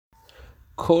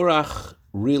Korach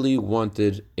really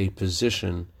wanted a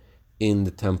position in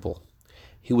the temple.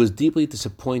 He was deeply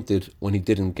disappointed when he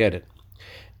didn't get it.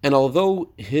 And although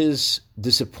his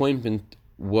disappointment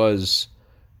was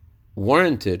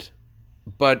warranted,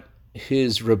 but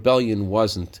his rebellion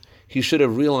wasn't. He should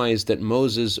have realized that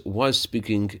Moses was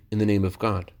speaking in the name of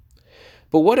God.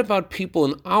 But what about people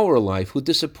in our life who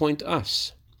disappoint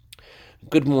us?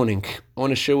 Good morning. I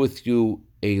want to share with you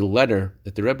a letter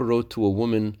that the Rebbe wrote to a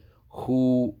woman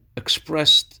who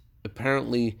expressed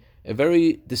apparently a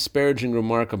very disparaging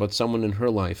remark about someone in her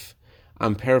life.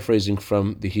 I'm paraphrasing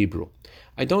from the Hebrew.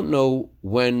 I don't know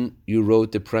when you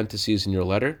wrote the parentheses in your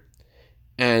letter,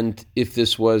 and if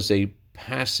this was a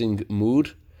passing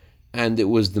mood, and it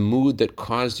was the mood that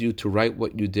caused you to write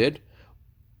what you did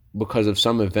because of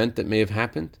some event that may have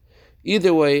happened.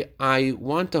 Either way, I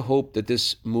want to hope that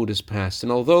this mood is past.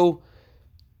 And although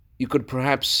you could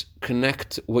perhaps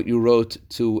connect what you wrote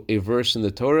to a verse in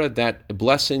the Torah, that a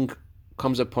blessing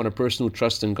comes upon a person who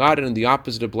trusts in God, and the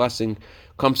opposite of blessing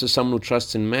comes to someone who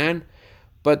trusts in man.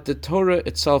 But the Torah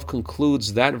itself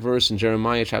concludes that verse in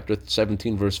Jeremiah chapter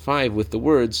 17, verse 5, with the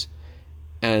words,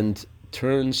 and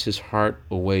turns his heart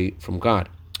away from God.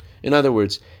 In other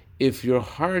words, if your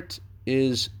heart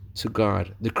is to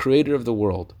God, the creator of the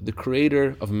world, the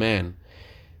creator of man,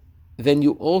 then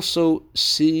you also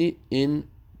see in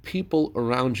people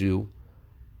around you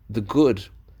the good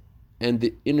and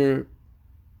the inner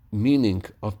meaning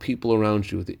of people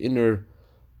around you, the inner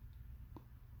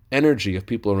energy of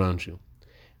people around you.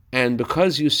 And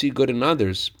because you see good in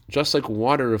others, just like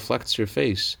water reflects your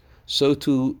face, so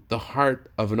too the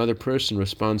heart of another person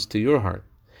responds to your heart.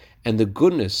 And the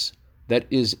goodness that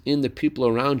is in the people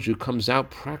around you comes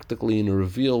out practically in a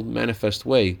revealed, manifest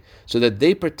way, so that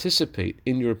they participate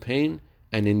in your pain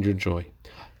and in your joy.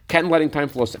 Candle lighting time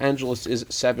for Los Angeles is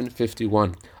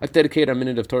 7:51. I'd like to dedicate a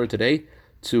minute of Torah today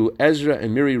to Ezra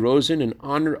and Miri Rosen in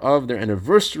honor of their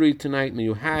anniversary tonight. May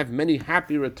you have many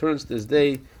happy returns this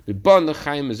day.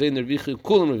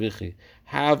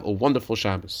 Have a wonderful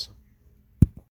Shabbos.